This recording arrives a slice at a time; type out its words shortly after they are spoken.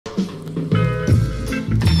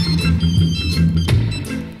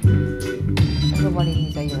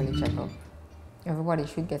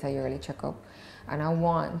everybody should get a yearly checkup. And I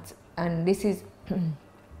want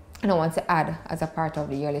to add as a part of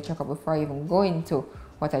the yearly checkup, before I even go into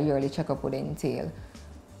what a yearly checkup would entail,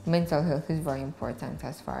 mental health is very important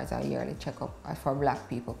as far as a yearly checkup for Black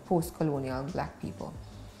people, post-colonial Black people.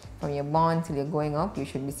 From you're born till you're going up, you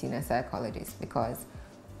should be seeing a psychologist, because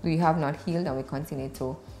we have not healed and we continue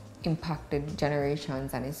to impact the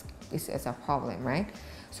generations, and it's a problem, right?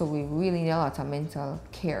 So we really need a lot of mental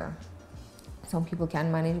care. Some people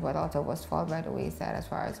can manage, but a lot of us fall by the wayside as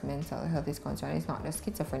far as mental health is concerned. It's not just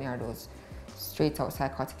schizophrenia or those straight out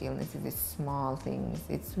psychotic illnesses, it's small things.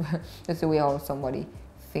 It's just the way how somebody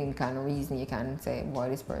think and reason, you can say, boy,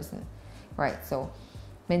 this person, right? So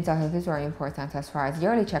mental health is very important as far as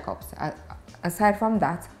yearly checkups. Aside from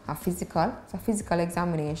that, a physical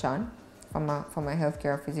examination from a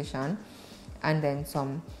healthcare physician, and then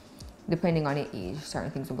some, depending on the age,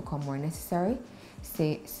 certain things will become more necessary.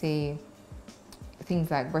 Say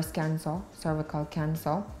things like breast cancer, cervical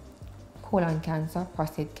cancer, colon cancer,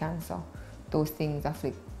 prostate cancer. Those things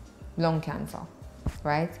affect lung cancer,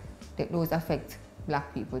 right? Those affect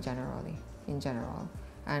Black people in general.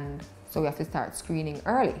 And so we have to start screening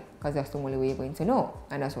early, because that's the only way you're going to know.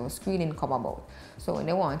 And that's what screening come about. So when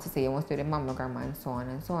they want to say you must do the mammogram and so on,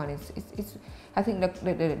 it's I think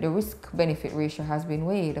the risk-benefit ratio has been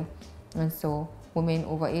weighed. And so women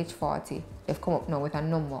over age 40, they've come up now with a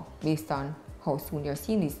number based on how soon they're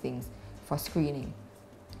seeing these things for screening.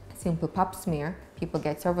 Simple pap smear, people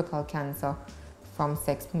get cervical cancer from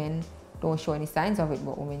sex. Men don't show any signs of it,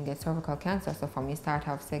 but women get cervical cancer. So from you start to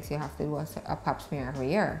have sex, you have to do a pap smear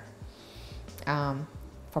every year.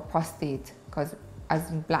 For prostate, because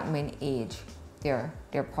as Black men age, their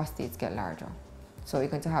prostates get larger. So you're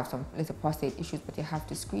going to have some little prostate issues, but you have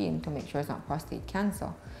to screen to make sure it's not prostate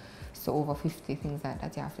cancer. So over 50 things like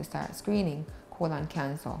that you have to start screening. Colon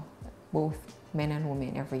cancer, both men and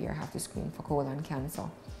women every year have to screen for colon cancer.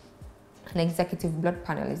 An executive blood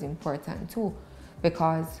panel is important too,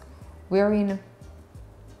 because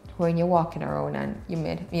when you're walking around and you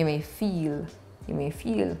may feel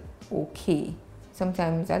okay.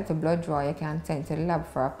 Sometimes at the blood draw, you can send to the lab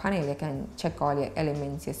for a panel. You can check all your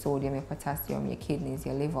elements, your sodium, your potassium, your kidneys,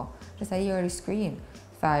 your liver. Just a yearly screen.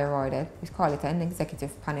 Thyroid, we call it an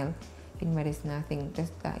executive panel in medicine. I think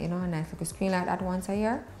just that, a nice little screen like that once a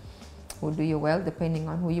year will do you well, depending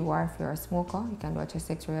on who you are. If you're a smoker, you can do a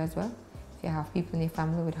chest X-ray as well. If you have people in your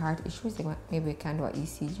family with heart issues, maybe you can do an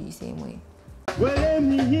ECG same way. Well, let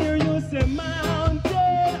me hear you say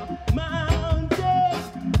mountain, mountain.